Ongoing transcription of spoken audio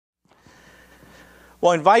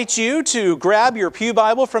Well, I invite you to grab your pew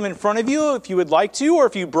Bible from in front of you if you would like to, or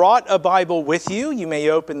if you brought a Bible with you, you may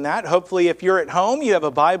open that. Hopefully, if you're at home, you have a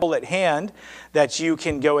Bible at hand that you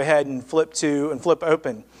can go ahead and flip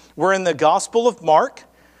open. We're in the Gospel of Mark,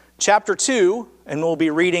 chapter 2, and we'll be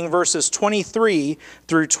reading verses 23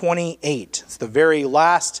 through 28. It's the very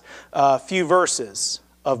last few verses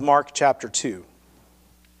of Mark chapter 2.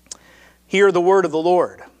 Hear the word of the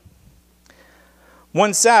Lord.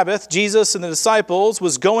 One Sabbath, Jesus and the disciples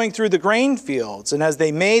was going through the grain fields, and as they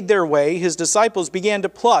made their way, his disciples began to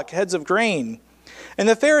pluck heads of grain. And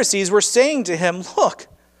the Pharisees were saying to him, "Look,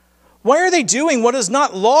 why are they doing what is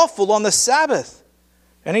not lawful on the Sabbath?"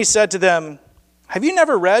 And he said to them, "Have you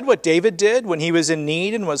never read what David did when he was in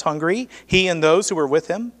need and was hungry, he and those who were with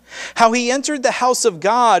him? How he entered the house of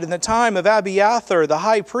God in the time of Abiathar the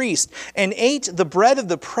high priest, and ate the bread of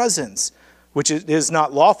the presence, which it is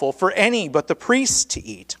not lawful for any but the priests to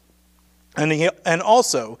eat. And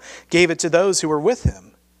also gave it to those who were with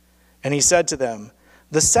him. And he said to them,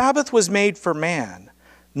 the Sabbath was made for man,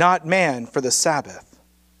 not man for the Sabbath.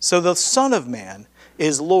 So the Son of Man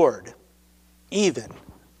is Lord, even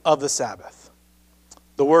of the Sabbath."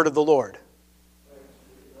 The word of the Lord.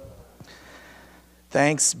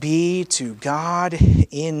 Thanks be to God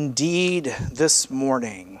indeed this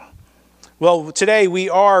morning. Well, today we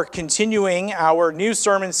are continuing our new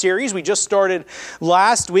sermon series. We just started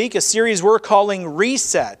last week, a series we're calling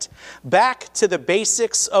Reset, Back to the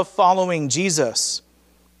Basics of Following Jesus.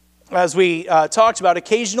 As we talked about,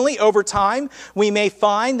 occasionally over time, we may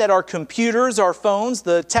find that our computers, our phones,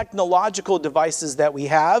 the technological devices that we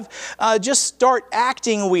have, just start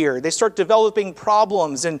acting weird. They start developing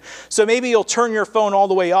problems. And so maybe you'll turn your phone all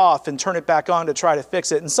the way off and turn it back on to try to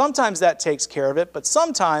fix it. And sometimes that takes care of it, but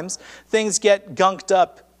sometimes things get gunked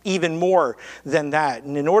up even more than that.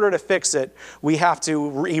 And in order to fix it, we have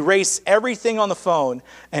to erase everything on the phone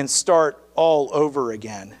and start all over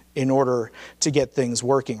again in order to get things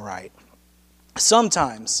working right.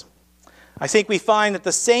 Sometimes, I think we find that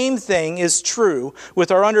the same thing is true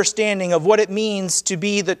with our understanding of what it means to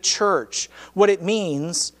be the church, what it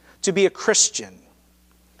means to be a Christian.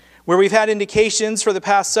 Where we've had indications for the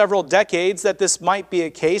past several decades that this might be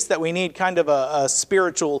a case, that we need kind of a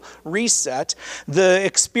spiritual reset. The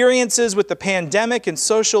experiences with the pandemic and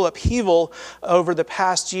social upheaval over the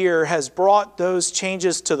past year has brought those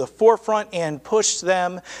changes to the forefront and pushed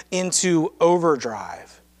them into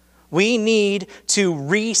overdrive. We need to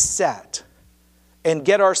reset and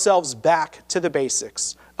get ourselves back to the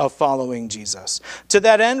basics of following Jesus. To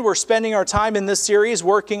that end, we're spending our time in this series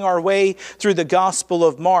working our way through the Gospel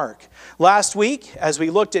of Mark. Last week, as we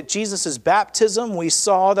looked at Jesus' baptism, we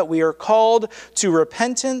saw that we are called to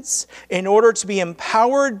repentance in order to be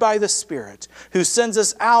empowered by the Spirit, who sends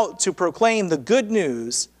us out to proclaim the good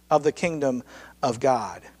news of the kingdom of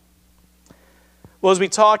God. Well, as we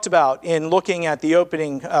talked about in looking at the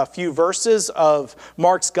opening few verses of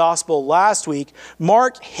Mark's Gospel last week,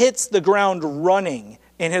 Mark hits the ground running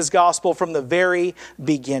in his gospel from the very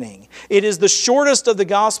beginning. It is the shortest of the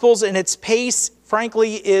gospels, and its pace,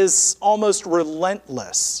 frankly, is almost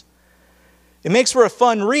relentless. It makes for a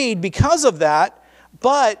fun read because of that,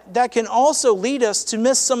 but that can also lead us to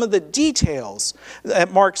miss some of the details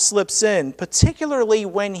that Mark slips in, particularly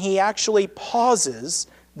when he actually pauses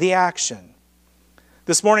the action.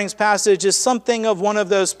 This morning's passage is something of one of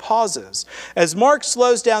those pauses. As Mark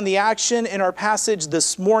slows down the action in our passage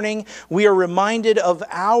this morning, we are reminded of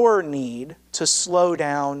our need to slow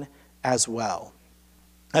down as well.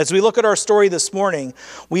 As we look at our story this morning,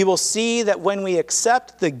 we will see that when we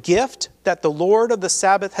accept the gift that the Lord of the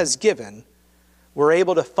Sabbath has given, we're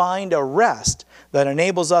able to find a rest that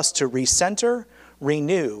enables us to recenter,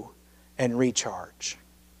 renew, and recharge.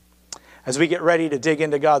 As we get ready to dig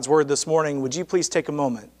into God's Word this morning, would you please take a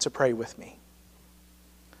moment to pray with me?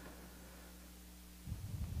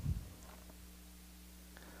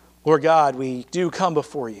 Lord God, we do come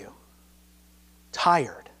before you,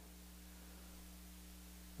 tired,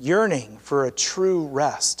 yearning for a true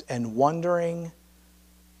rest and wondering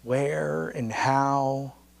where and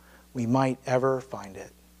how we might ever find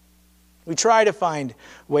it. We try to find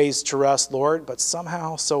ways to rest, Lord, but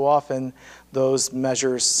somehow, so often, those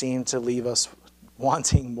measures seem to leave us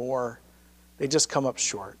wanting more. They just come up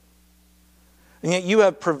short. And yet you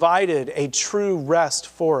have provided a true rest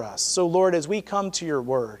for us. So, Lord, as we come to your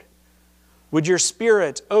word, would your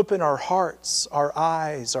Spirit open our hearts, our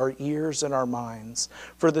eyes, our ears, and our minds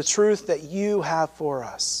for the truth that you have for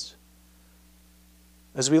us.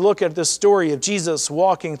 As we look at the story of Jesus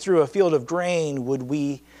walking through a field of grain, would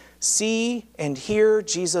we see and hear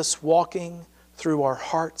Jesus walking through our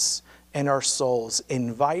hearts and our souls,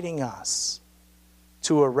 inviting us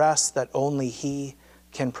to a rest that only He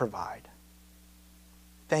can provide.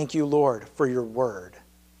 Thank you, Lord, for your word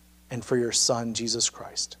and for your Son, Jesus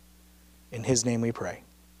Christ. In His name we pray.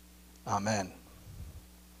 Amen.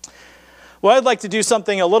 Well, I'd like to do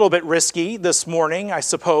something a little bit risky this morning, I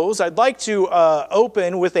suppose. I'd like to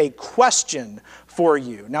open with a question for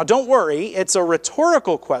you. Now, don't worry, it's a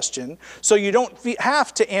rhetorical question, so you don't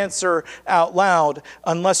have to answer out loud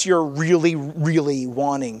unless you're really, really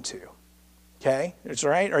wanting to. Okay? That's all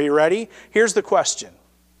right? Are you ready? Here's the question.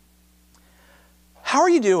 How are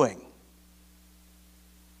you doing?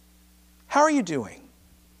 How are you doing?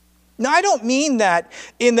 Now, I don't mean that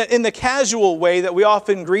in the casual way that we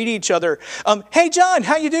often greet each other. Hey, John,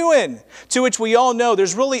 how you doing? To which we all know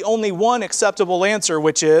there's really only one acceptable answer,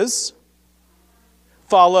 which is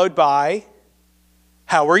followed by,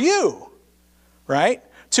 how are you? Right?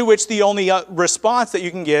 To which the only response that you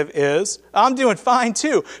can give is, I'm doing fine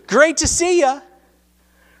too. Great to see you.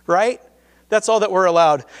 Right? That's all that we're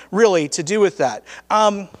allowed really to do with that.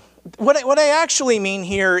 What I actually mean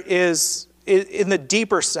here is in the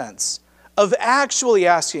deeper sense of actually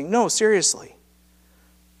asking, no, seriously,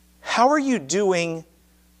 how are you doing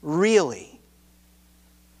really?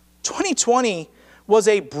 2020 was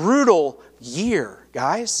a brutal year,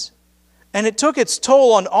 guys, and it took its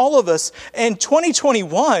toll on all of us. And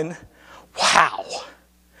 2021, wow.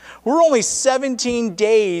 We're only 17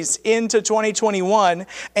 days into 2021,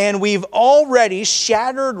 and we've already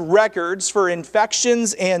shattered records for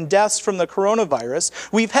infections and deaths from the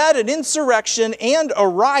coronavirus. We've had an insurrection and a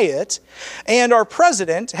riot, and our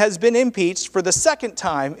president has been impeached for the second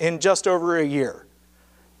time in just over a year.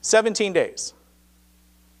 17 days.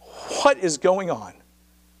 What is going on?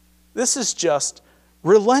 This is just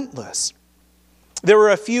relentless. There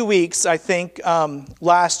were a few weeks, I think,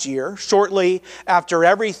 last year, shortly after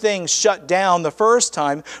everything shut down the first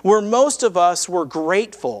time, where most of us were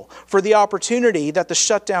grateful for the opportunity that the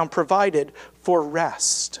shutdown provided for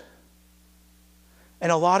rest.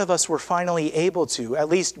 And a lot of us were finally able to, at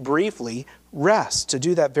least briefly, rest, to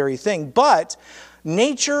do that very thing. But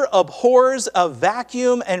nature abhors a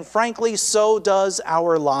vacuum, and frankly, so does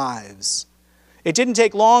our lives. It didn't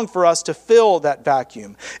take long for us to fill that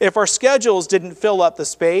vacuum. If our schedules didn't fill up the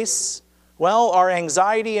space, well, our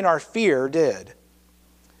anxiety and our fear did.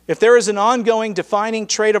 If there is an ongoing defining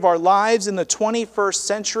trait of our lives in the 21st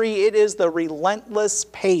century, it is the relentless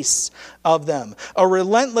pace of them. A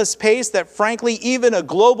relentless pace that, frankly, even a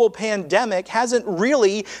global pandemic hasn't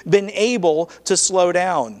really been able to slow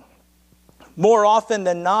down. More often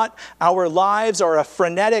than not, our lives are a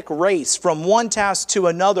frenetic race from one task to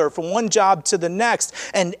another, from one job to the next,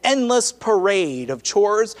 an endless parade of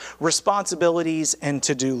chores, responsibilities, and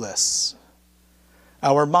to-do lists.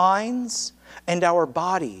 Our minds and our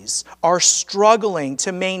bodies are struggling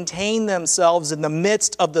to maintain themselves in the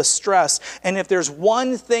midst of the stress. And if there's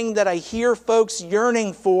one thing that I hear folks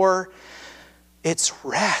yearning for, it's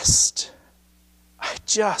rest. I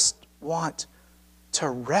just want to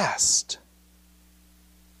rest.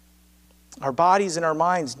 Our bodies and our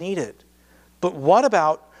minds need it. But what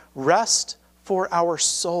about rest for our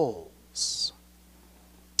souls?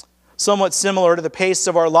 Somewhat similar to the pace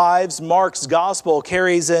of our lives, Mark's gospel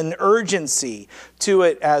carries an urgency to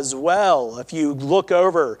it as well. If you look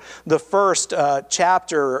over the first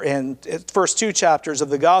chapter and first two chapters of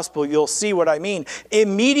the gospel, you'll see what I mean.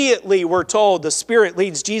 Immediately, we're told, the Spirit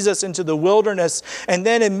leads Jesus into the wilderness, and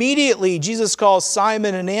then immediately Jesus calls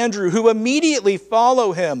Simon and Andrew, who immediately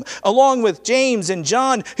follow him, along with James and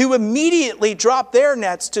John, who immediately drop their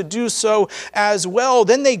nets to do so as well.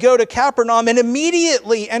 Then they go to Capernaum and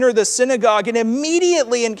immediately enter the synagogue and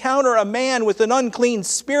immediately encounter a man with an unclean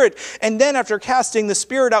spirit. And then after casting the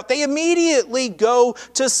spirit out, they immediately go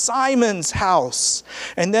to Simon's house.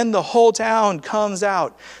 And then the whole town comes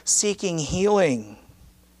out seeking healing.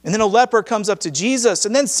 And then a leper comes up to Jesus,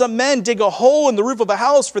 and then some men dig a hole in the roof of a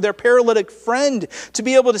house for their paralytic friend to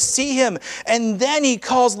be able to see him. And then he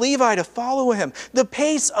calls Levi to follow him. The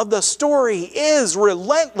pace of the story is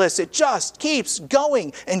relentless. It just keeps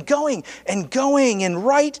going and going and going. And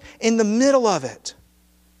right in the middle of it,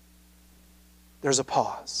 there's a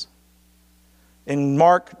pause. In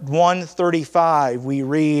Mark 1:35, we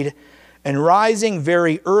read, "And rising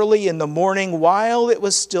very early in the morning, while it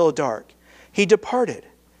was still dark, he departed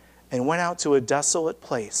and went out to a desolate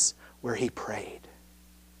place where he prayed."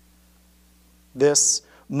 This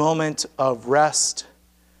moment of rest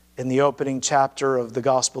in the opening chapter of the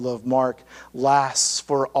Gospel of Mark lasts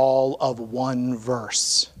for all of one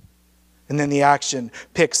verse. And then the action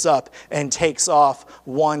picks up and takes off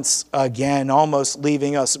once again, almost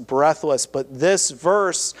leaving us breathless. But this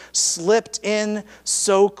verse slipped in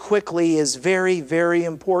so quickly is very, very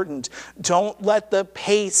important. Don't let the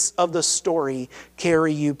pace of the story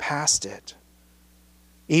carry you past it.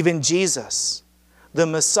 Even Jesus, the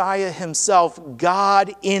Messiah himself,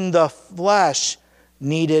 God in the flesh,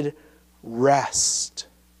 needed rest.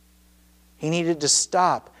 He needed to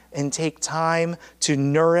stop and take time to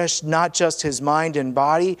nourish not just his mind and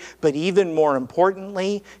body, but even more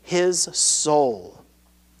importantly, his soul.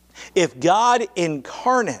 If God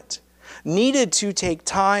incarnate needed to take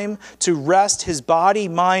time to rest his body,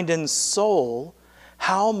 mind, and soul,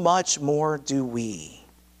 how much more do we?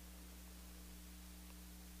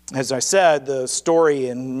 As I said, the story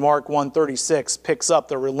in Mark 1:36 picks up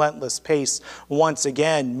the relentless pace once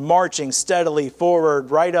again, marching steadily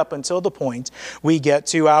forward right up until the point we get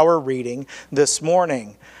to our reading this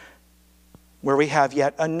morning, where we have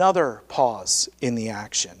yet another pause in the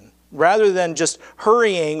action. Rather than just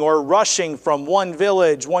hurrying or rushing from one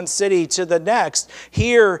village, one city to the next,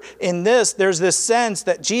 here in this, there's this sense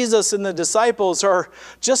that Jesus and the disciples are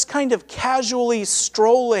just kind of casually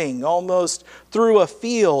strolling almost through a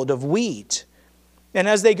field of wheat. And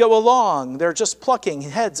as they go along, they're just plucking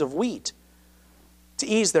heads of wheat to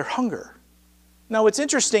ease their hunger. Now, what's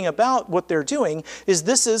interesting about what they're doing is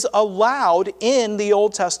this is allowed in the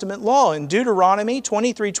Old Testament law. In Deuteronomy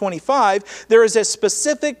 23:25, there is a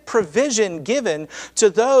specific provision given to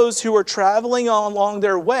those who are traveling along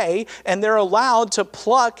their way, and they're allowed to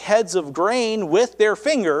pluck heads of grain with their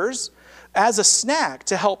fingers as a snack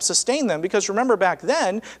to help sustain them. Because remember, back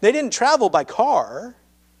then, they didn't travel by car,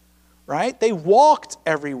 right? They walked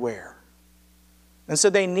everywhere. And so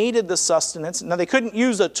they needed the sustenance. Now, they couldn't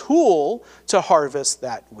use a tool to harvest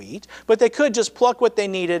that wheat, but they could just pluck what they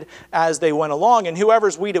needed as they went along. And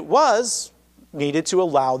whoever's wheat it was needed to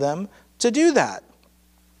allow them to do that.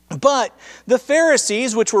 But the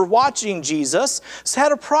Pharisees, which were watching Jesus,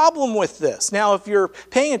 had a problem with this. Now, if you're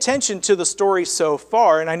paying attention to the story so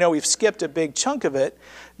far, and I know we've skipped a big chunk of it,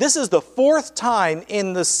 this is the fourth time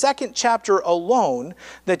in the second chapter alone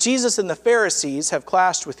that Jesus and the Pharisees have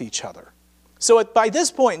clashed with each other. So by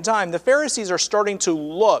this point in time, the Pharisees are starting to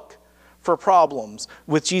look for problems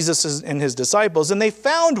with Jesus and his disciples, and they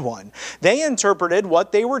found one. They interpreted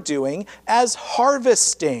what they were doing as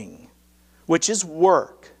harvesting, which is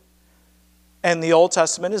work. And the Old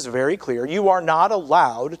Testament is very clear. You are not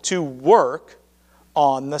allowed to work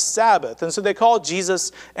on the Sabbath. And so they called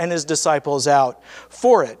Jesus and his disciples out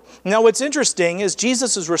for it. Now, what's interesting is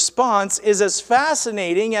Jesus' response is as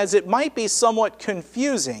fascinating as it might be somewhat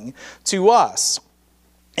confusing to us.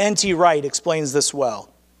 N.T. Wright explains this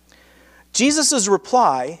well. Jesus'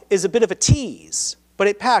 reply is a bit of a tease, but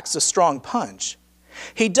it packs a strong punch.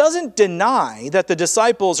 He doesn't deny that the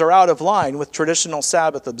disciples are out of line with traditional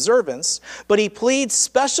Sabbath observance, but he pleads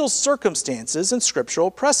special circumstances and scriptural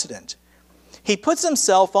precedent. He puts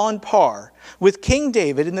himself on par with King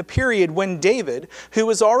David in the period when David, who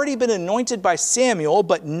has already been anointed by Samuel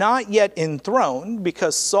but not yet enthroned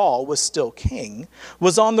because Saul was still king,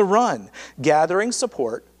 was on the run, gathering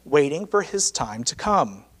support, waiting for his time to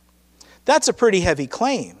come. That's a pretty heavy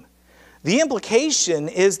claim. The implication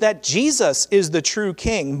is that Jesus is the true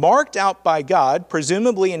king, marked out by God,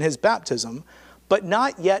 presumably in his baptism, but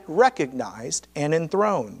not yet recognized and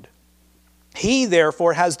enthroned. He,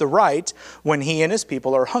 therefore, has the right, when he and his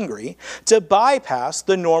people are hungry, to bypass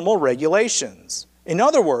the normal regulations. In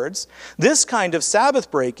other words, this kind of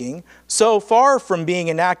Sabbath breaking, so far from being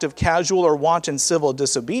an act of casual or wanton civil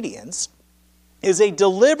disobedience, is a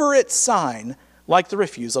deliberate sign like the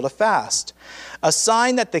refusal to fast. A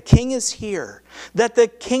sign that the king is here, that the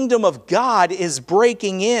kingdom of God is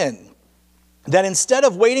breaking in. That instead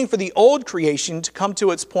of waiting for the old creation to come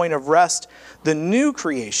to its point of rest, the new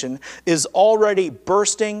creation is already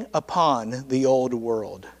bursting upon the old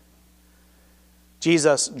world.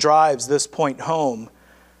 Jesus drives this point home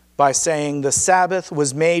by saying the Sabbath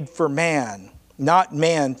was made for man, not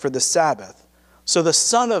man for the Sabbath. So the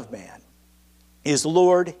Son of Man is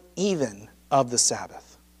Lord even of the Sabbath.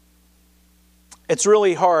 It's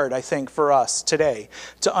really hard, I think, for us today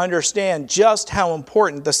to understand just how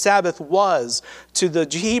important the Sabbath was to the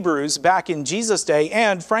Hebrews back in Jesus' day,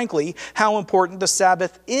 and frankly, how important the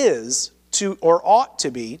Sabbath is to, or ought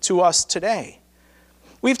to be, to us today.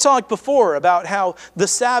 We've talked before about how the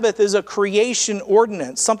Sabbath is a creation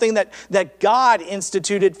ordinance, something that God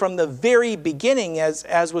instituted from the very beginning,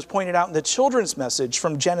 as was pointed out in the children's message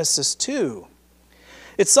from Genesis 2.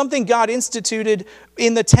 It's something God instituted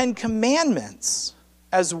in the Ten Commandments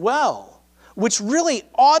as well, which really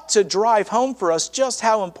ought to drive home for us just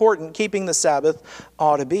how important keeping the Sabbath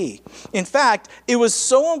ought to be. In fact, it was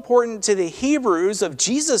so important to the Hebrews of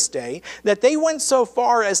Jesus' day that they went so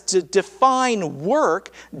far as to define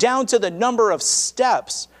work down to the number of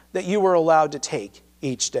steps that you were allowed to take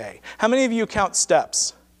each day. How many of you count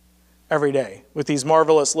steps every day with these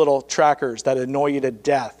marvelous little trackers that annoy you to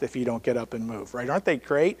death if you don't get up and move, right? Aren't they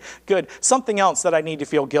great? Good. Something else that I need to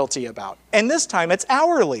feel guilty about. And this time it's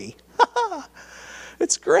hourly.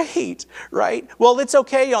 It's great, right? Well, it's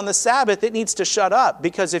okay on the Sabbath. It needs to shut up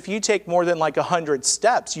because if you take more than like 100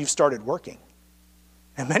 steps, you've started working.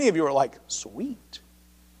 And many of you are like, sweet.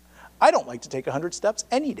 I don't like to take 100 steps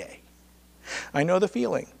any day. I know the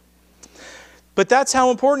feeling. But that's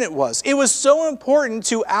how important it was. It was so important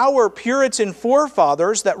to our Puritan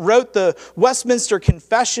forefathers that wrote the Westminster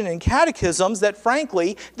Confession and Catechisms that,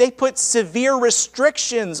 frankly, they put severe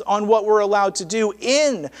restrictions on what we're allowed to do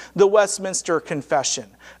in the Westminster Confession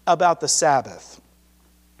about the Sabbath.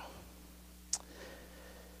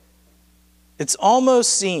 It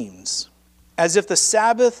almost seems as if the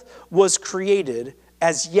Sabbath was created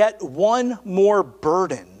as yet one more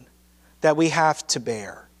burden that we have to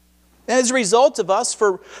bear. And as a result of us,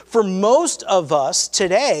 for most of us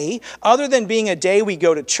today, other than being a day we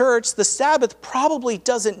go to church, the Sabbath probably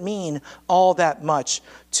doesn't mean all that much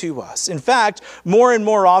to us. In fact, more and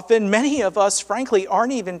more often, many of us, frankly,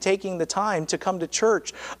 aren't even taking the time to come to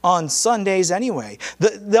church on Sundays anyway.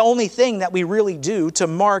 The only thing that we really do to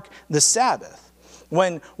mark the Sabbath,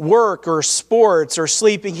 when work or sports or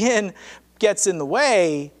sleeping in gets in the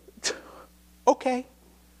way, okay,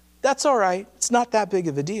 that's all right. It's not that big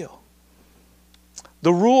of a deal.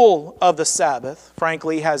 The rule of the Sabbath,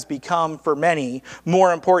 frankly, has become for many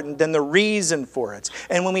more important than the reason for it.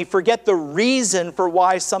 And when we forget the reason for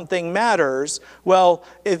why something matters, well,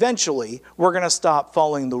 eventually we're going to stop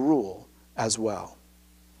following the rule as well.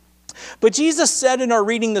 But Jesus said in our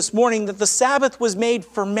reading this morning that the Sabbath was made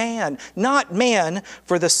for man, not man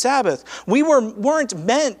for the Sabbath. We weren't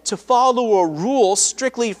meant to follow a rule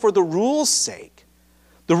strictly for the rule's sake.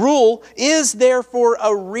 The rule is there for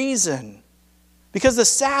a reason. Because the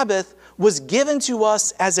Sabbath was given to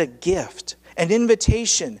us as a gift, an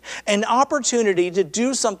invitation, an opportunity to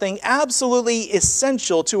do something absolutely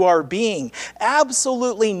essential to our being,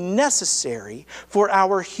 absolutely necessary for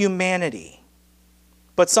our humanity,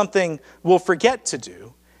 but something we'll forget to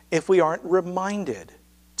do if we aren't reminded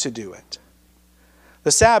to do it.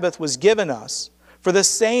 The Sabbath was given us for the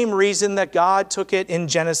same reason that God took it in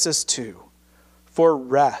Genesis 2, for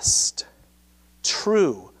rest,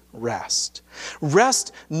 true rest.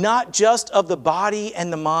 Rest not just of the body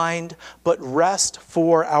and the mind, but rest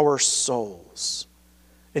for our souls.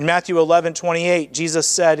 In Matthew 11:28, Jesus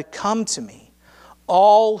said, "Come to me,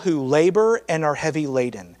 all who labor and are heavy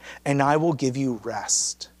laden, and I will give you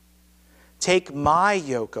rest. Take my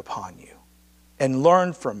yoke upon you and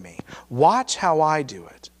learn from me. Watch how I do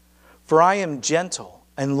it. For I am gentle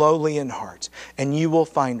and lowly in heart, and you will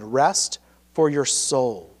find rest for your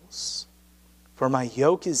souls. For my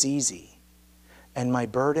yoke is easy, and my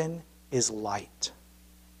burden is light."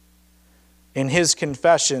 In his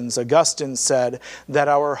Confessions, Augustine said that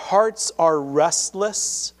our hearts are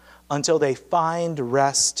restless until they find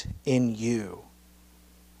rest in you.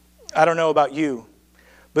 I don't know about you,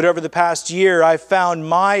 but over the past year, I've found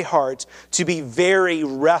my heart to be very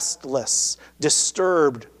restless,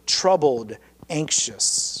 disturbed, troubled,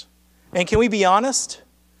 anxious. And can we be honest?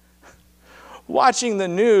 Watching the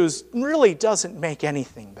news really doesn't make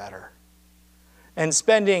anything better. And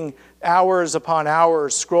spending hours upon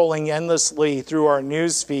hours scrolling endlessly through our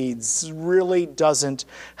news feeds really doesn't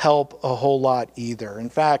help a whole lot either. In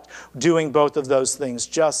fact, doing both of those things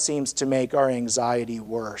just seems to make our anxiety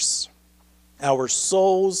worse. Our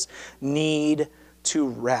souls need to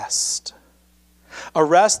rest. A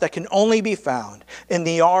rest that can only be found in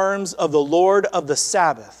the arms of the Lord of the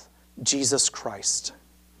Sabbath, Jesus Christ.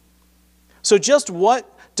 So just what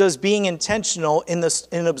does being intentional in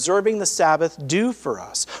observing the Sabbath do for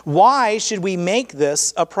us? Why should we make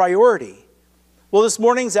this a priority? Well, this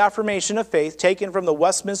morning's affirmation of faith, taken from the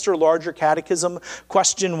Westminster Larger Catechism,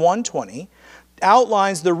 question 120,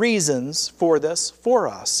 outlines the reasons for this for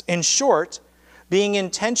us. In short, being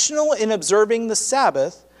intentional in observing the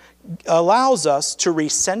Sabbath allows us to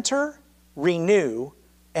recenter, renew,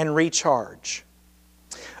 and recharge.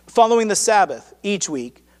 Following the Sabbath each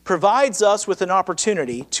week provides us with an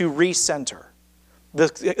opportunity to recenter.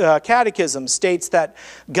 The Catechism states that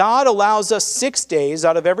God allows us 6 days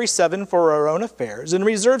out of every 7 for our own affairs and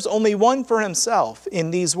reserves only one for himself in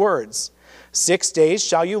these words, 6 days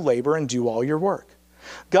shall you labor and do all your work.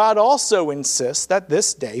 God also insists that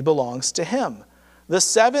this day belongs to him. The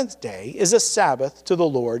seventh day is a Sabbath to the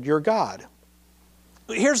Lord your God.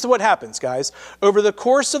 Here's what happens, guys. Over the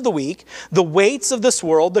course of the week, the weights of this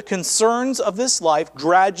world, the concerns of this life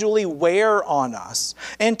gradually wear on us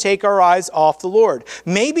and take our eyes off the Lord.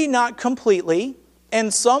 Maybe not completely,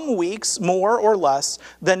 and some weeks more or less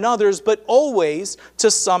than others, but always to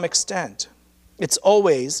some extent. It's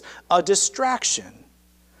always a distraction.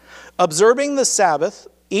 Observing the Sabbath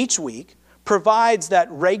each week provides that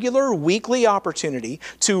regular weekly opportunity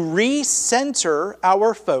to recenter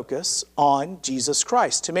our focus on Jesus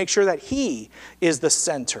Christ, to make sure that he is the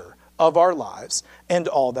center of our lives and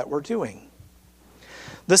all that we're doing.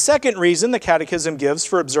 The second reason the Catechism gives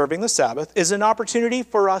for observing the Sabbath is an opportunity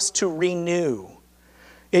for us to renew.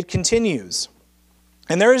 It continues,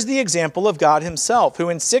 and there is the example of God himself, who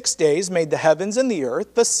in 6 days made the heavens and the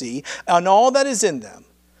earth, the sea, and all that is in them,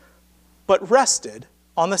 but rested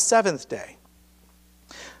on the seventh day.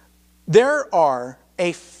 There are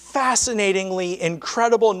a fascinatingly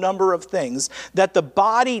incredible number of things that the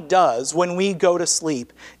body does when we go to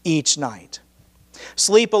sleep each night.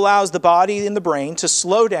 Sleep allows the body and the brain to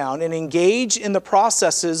slow down and engage in the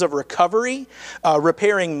processes of recovery,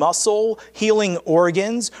 repairing muscle, healing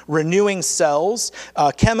organs, renewing cells.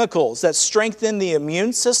 Chemicals that strengthen the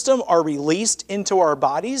immune system are released into our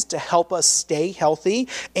bodies to help us stay healthy,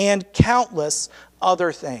 and countless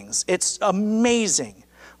other things. It's amazing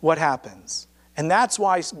what happens. And that's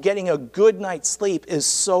why getting a good night's sleep is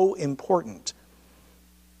so important.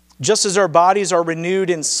 Just as our bodies are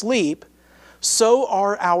renewed in sleep, so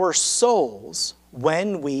are our souls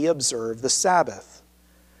when we observe the Sabbath.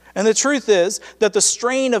 And the truth is that the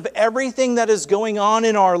strain of everything that is going on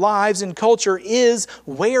in our lives and culture is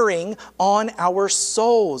wearing on our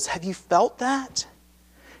souls. Have you felt that?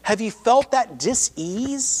 Have you felt that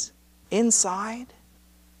dis-ease inside?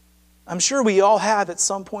 I'm sure we all have at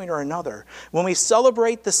some point or another. When we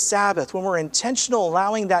celebrate the Sabbath, when we're intentional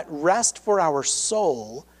allowing that rest for our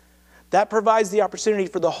soul, that provides the opportunity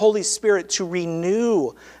for the Holy Spirit to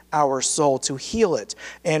renew our soul, to heal it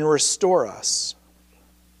and restore us.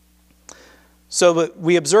 So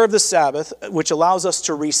we observe the Sabbath, which allows us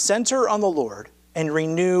to recenter on the Lord and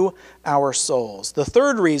renew our souls. The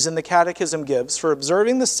third reason the Catechism gives for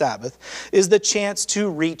observing the Sabbath is the chance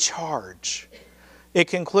to recharge. It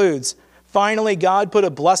concludes, finally, God put a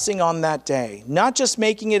blessing on that day, not just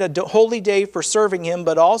making it a holy day for serving him,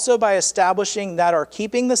 but also by establishing that our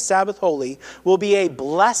keeping the Sabbath holy will be a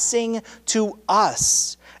blessing to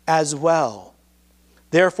us as well.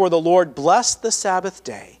 Therefore, the Lord blessed the Sabbath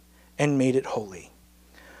day and made it holy.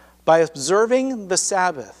 By observing the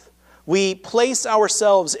Sabbath, we place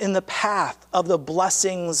ourselves in the path of the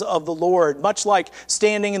blessings of the Lord, much like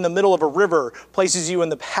standing in the middle of a river places you in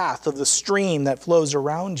the path of the stream that flows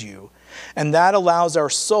around you. And that allows our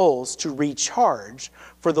souls to recharge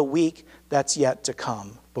for the week that's yet to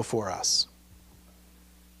come before us.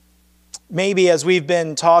 Maybe as we've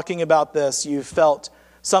been talking about this, you've felt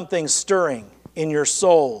something stirring in your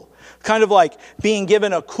soul. Kind of like being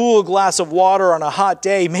given a cool glass of water on a hot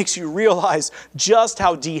day makes you realize just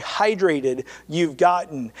how dehydrated you've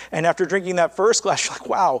gotten. And after drinking that first glass, you're like,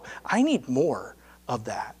 wow, I need more of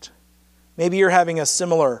that. Maybe you're having a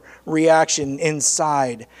similar reaction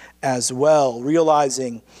inside as well,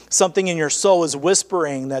 realizing something in your soul is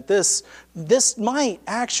whispering that this might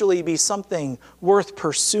actually be something worth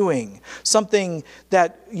pursuing, something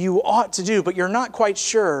that you ought to do, but you're not quite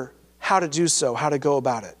sure how to do so, how to go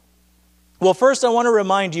about it. Well, first I want to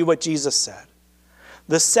remind you what Jesus said.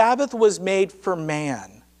 The Sabbath was made for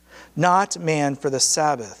man, not man for the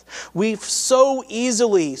Sabbath. We've so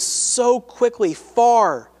easily, so quickly,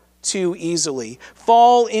 far too easily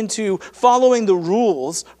fall into following the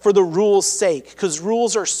rules for the rules' sake, because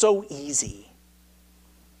rules are so easy.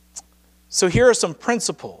 So here are some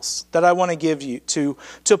principles that I want to give you to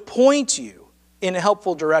point you in a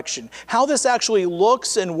helpful direction. How this actually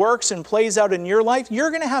looks and works and plays out in your life, you're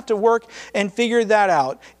going to have to work and figure that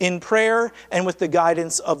out in prayer and with the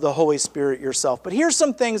guidance of the Holy Spirit yourself. But here's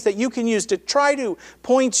some things that you can use to try to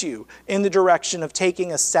point you in the direction of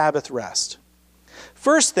taking a Sabbath rest.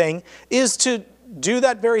 First thing is to do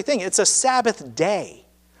that very thing. It's a Sabbath day.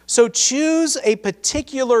 So choose a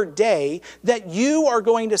particular day that you are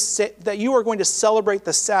going to celebrate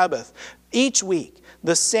the Sabbath each week,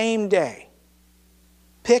 the same day.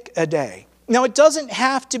 Pick a day. Now, it doesn't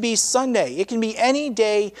have to be Sunday. It can be any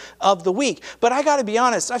day of the week. But I got to be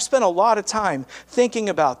honest, I've spent a lot of time thinking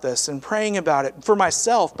about this and praying about it for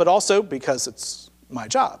myself, but also because it's my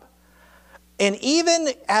job. And even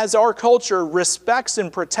as our culture respects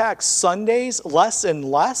and protects Sundays less and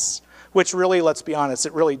less, which really, let's be honest,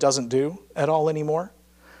 it really doesn't do at all anymore,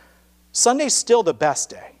 Sunday's still the best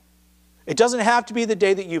day. It doesn't have to be the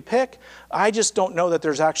day that you pick. I just don't know that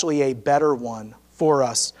there's actually a better one for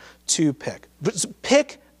us to pick. But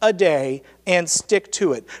pick a day and stick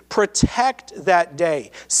to it. Protect that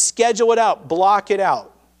day. Schedule it out. Block it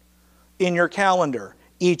out in your calendar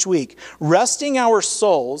each week. Resting our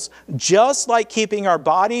souls, just like keeping our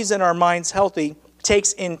bodies and our minds healthy,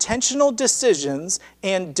 takes intentional decisions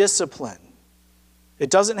and discipline. It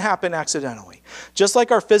doesn't happen accidentally. Just like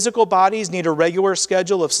our physical bodies need a regular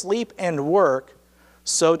schedule of sleep and work,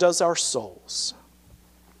 so does our souls.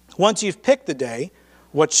 Once you've picked the day,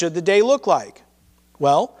 what should the day look like?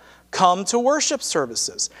 Well, come to worship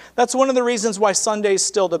services. That's one of the reasons why Sunday is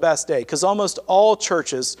still the best day, because almost all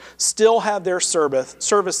churches still have their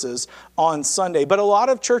services on Sunday. But a lot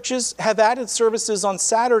of churches have added services on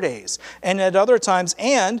Saturdays and at other times.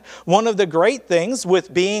 And one of the great things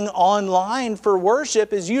with being online for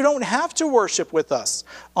worship is you don't have to worship with us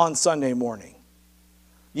on Sunday morning.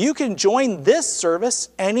 You can join this service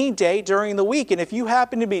any day during the week. And if you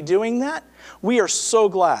happen to be doing that, we are so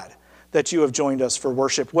glad that you have joined us for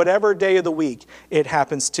worship, whatever day of the week it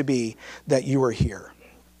happens to be that you are here.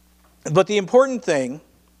 But the important thing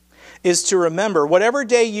is to remember, whatever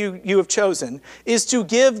day you have chosen, is to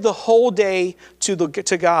give the whole day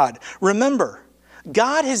to God. Remember,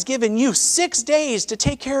 God has given you 6 days to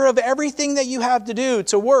take care of everything that you have to do,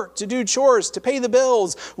 to work, to do chores, to pay the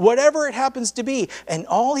bills, whatever it happens to be. And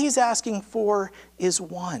all he's asking for is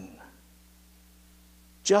one.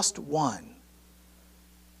 Just one.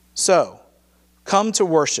 So, come to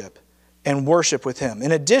worship and worship with him.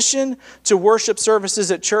 In addition to worship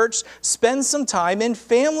services at church, spend some time in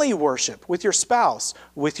family worship with your spouse,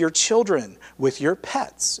 with your children, with your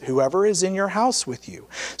pets, whoever is in your house with you.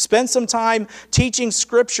 Spend some time teaching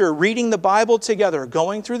Scripture, reading the Bible together,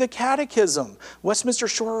 going through the catechism. Westminster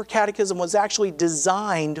Shorter Catechism was actually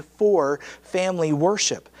designed for family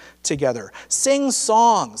worship together. Sing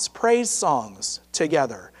songs, praise songs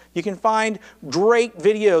together. You can find great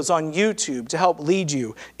videos on YouTube to help lead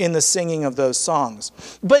you in the singing of those songs.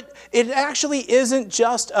 But it actually isn't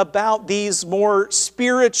just about these more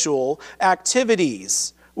spiritual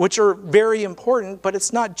activities, which are very important, but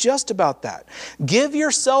it's not just about that. Give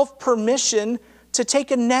yourself permission to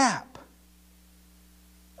take a nap.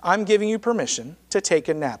 I'm giving you permission to take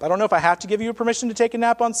a nap. I don't know if I have to give you permission to take a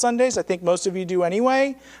nap on Sundays. I think most of you do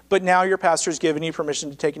anyway, but now your pastor's giving you permission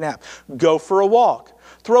to take a nap. Go for a walk.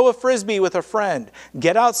 Throw a frisbee with a friend.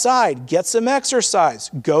 Get outside. Get some exercise.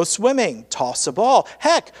 Go swimming. Toss a ball.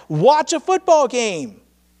 Heck, watch a football game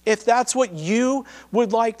if that's what you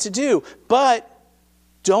would like to do. But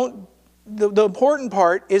the important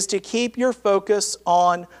part is to keep your focus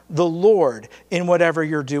on the Lord in whatever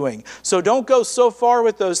you're doing. So don't go so far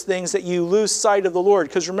with those things that you lose sight of the Lord.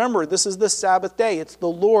 Because remember, this is the Sabbath day. It's the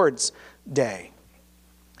Lord's day.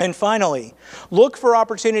 And finally, look for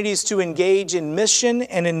opportunities to engage in mission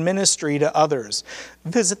and in ministry to others.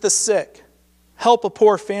 Visit the sick. Help a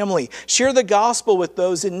poor family. Share the gospel with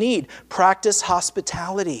those in need. Practice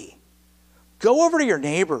hospitality. Go over to your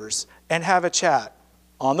neighbors and have a chat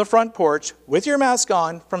on the front porch with your mask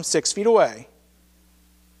on from 6 feet away.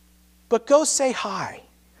 But go say hi.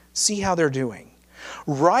 See how they're doing.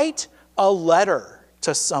 Write a letter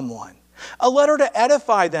to someone. A letter to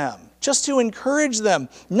edify them. Just to encourage them,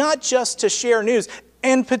 not just to share news.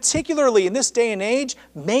 And particularly in this day and age,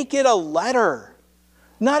 make it a letter,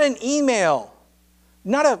 not an email,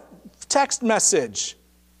 not a text message.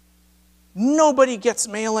 Nobody gets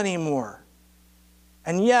mail anymore.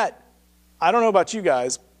 And yet, I don't know about you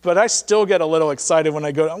guys, but I still get a little excited when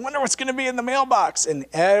I go, I wonder what's going to be in the mailbox. And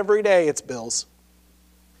every day it's bills.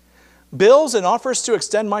 Bills and offers to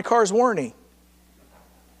extend my car's warranty,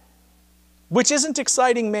 which isn't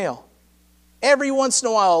exciting mail. Every once in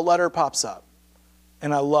a while, a letter pops up,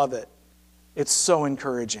 and I love it. It's so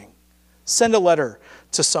encouraging. Send a letter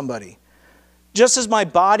to somebody. Just as my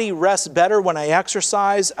body rests better when I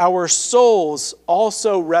exercise, our souls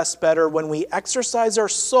also rest better when we exercise our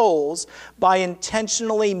souls by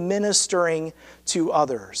intentionally ministering to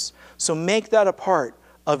others. So make that a part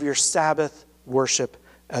of your Sabbath worship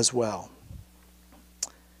as well.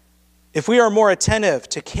 If we are more attentive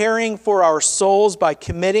to caring for our souls by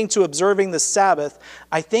committing to observing the Sabbath,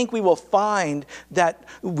 I think we will find that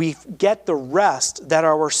we get the rest that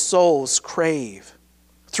our souls crave.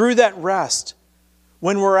 Through that rest,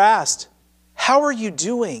 when we're asked, how are you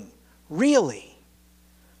doing, really?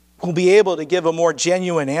 We'll be able to give a more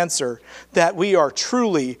genuine answer that we are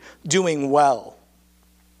truly doing well.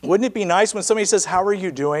 Wouldn't it be nice when somebody says, how are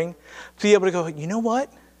you doing? To be able to go, you know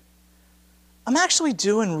what? I'm actually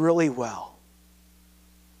doing really well.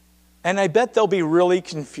 And I bet they'll be really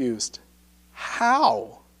confused.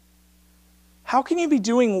 How? How can you be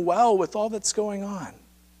doing well with all that's going on?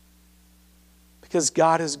 Because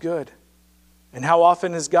God is good. And how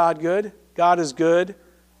often is God good? God is good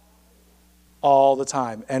all the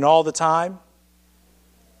time. And all the time,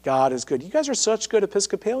 God is good. You guys are such good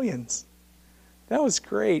Episcopalians. That was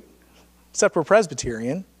great. Except for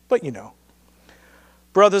Presbyterian, but you know.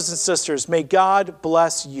 Brothers and sisters, may God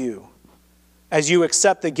bless you as you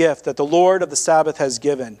accept the gift that the Lord of the Sabbath has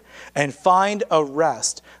given and find a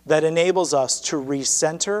rest that enables us to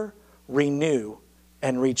recenter, renew,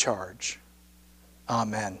 and recharge.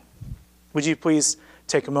 Amen. Would you please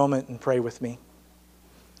take a moment and pray with me?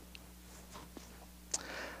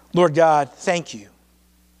 Lord God, thank you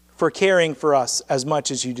for caring for us as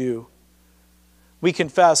much as you do. We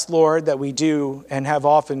confess, Lord, that we do and have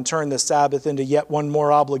often turned the Sabbath into yet one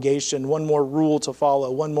more obligation, one more rule to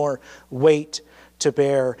follow, one more weight to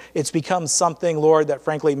bear. It's become something, Lord, that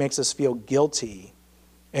frankly makes us feel guilty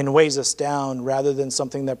and weighs us down rather than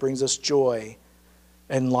something that brings us joy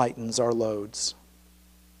and lightens our loads.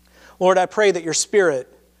 Lord, I pray that your Spirit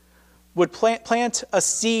would plant a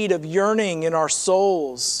seed of yearning in our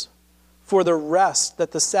souls for the rest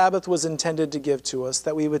that the Sabbath was intended to give to us,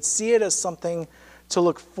 that we would see it as something to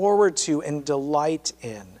look forward to and delight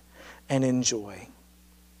in and enjoy.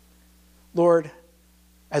 Lord,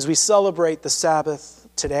 as we celebrate the Sabbath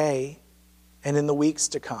today and in the weeks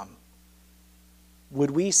to come,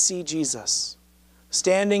 would we see Jesus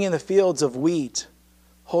standing in the fields of wheat,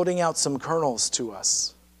 holding out some kernels to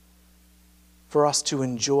us for us to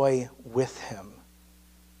enjoy with him?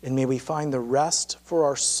 And may we find the rest for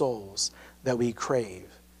our souls that we crave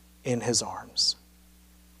in his arms.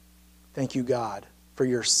 Thank you, God, for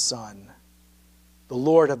your Son, the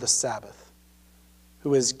Lord of the Sabbath,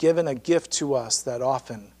 who has given a gift to us that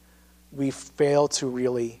often we fail to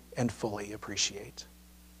really and fully appreciate.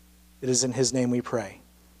 It is in his name we pray.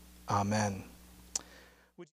 Amen.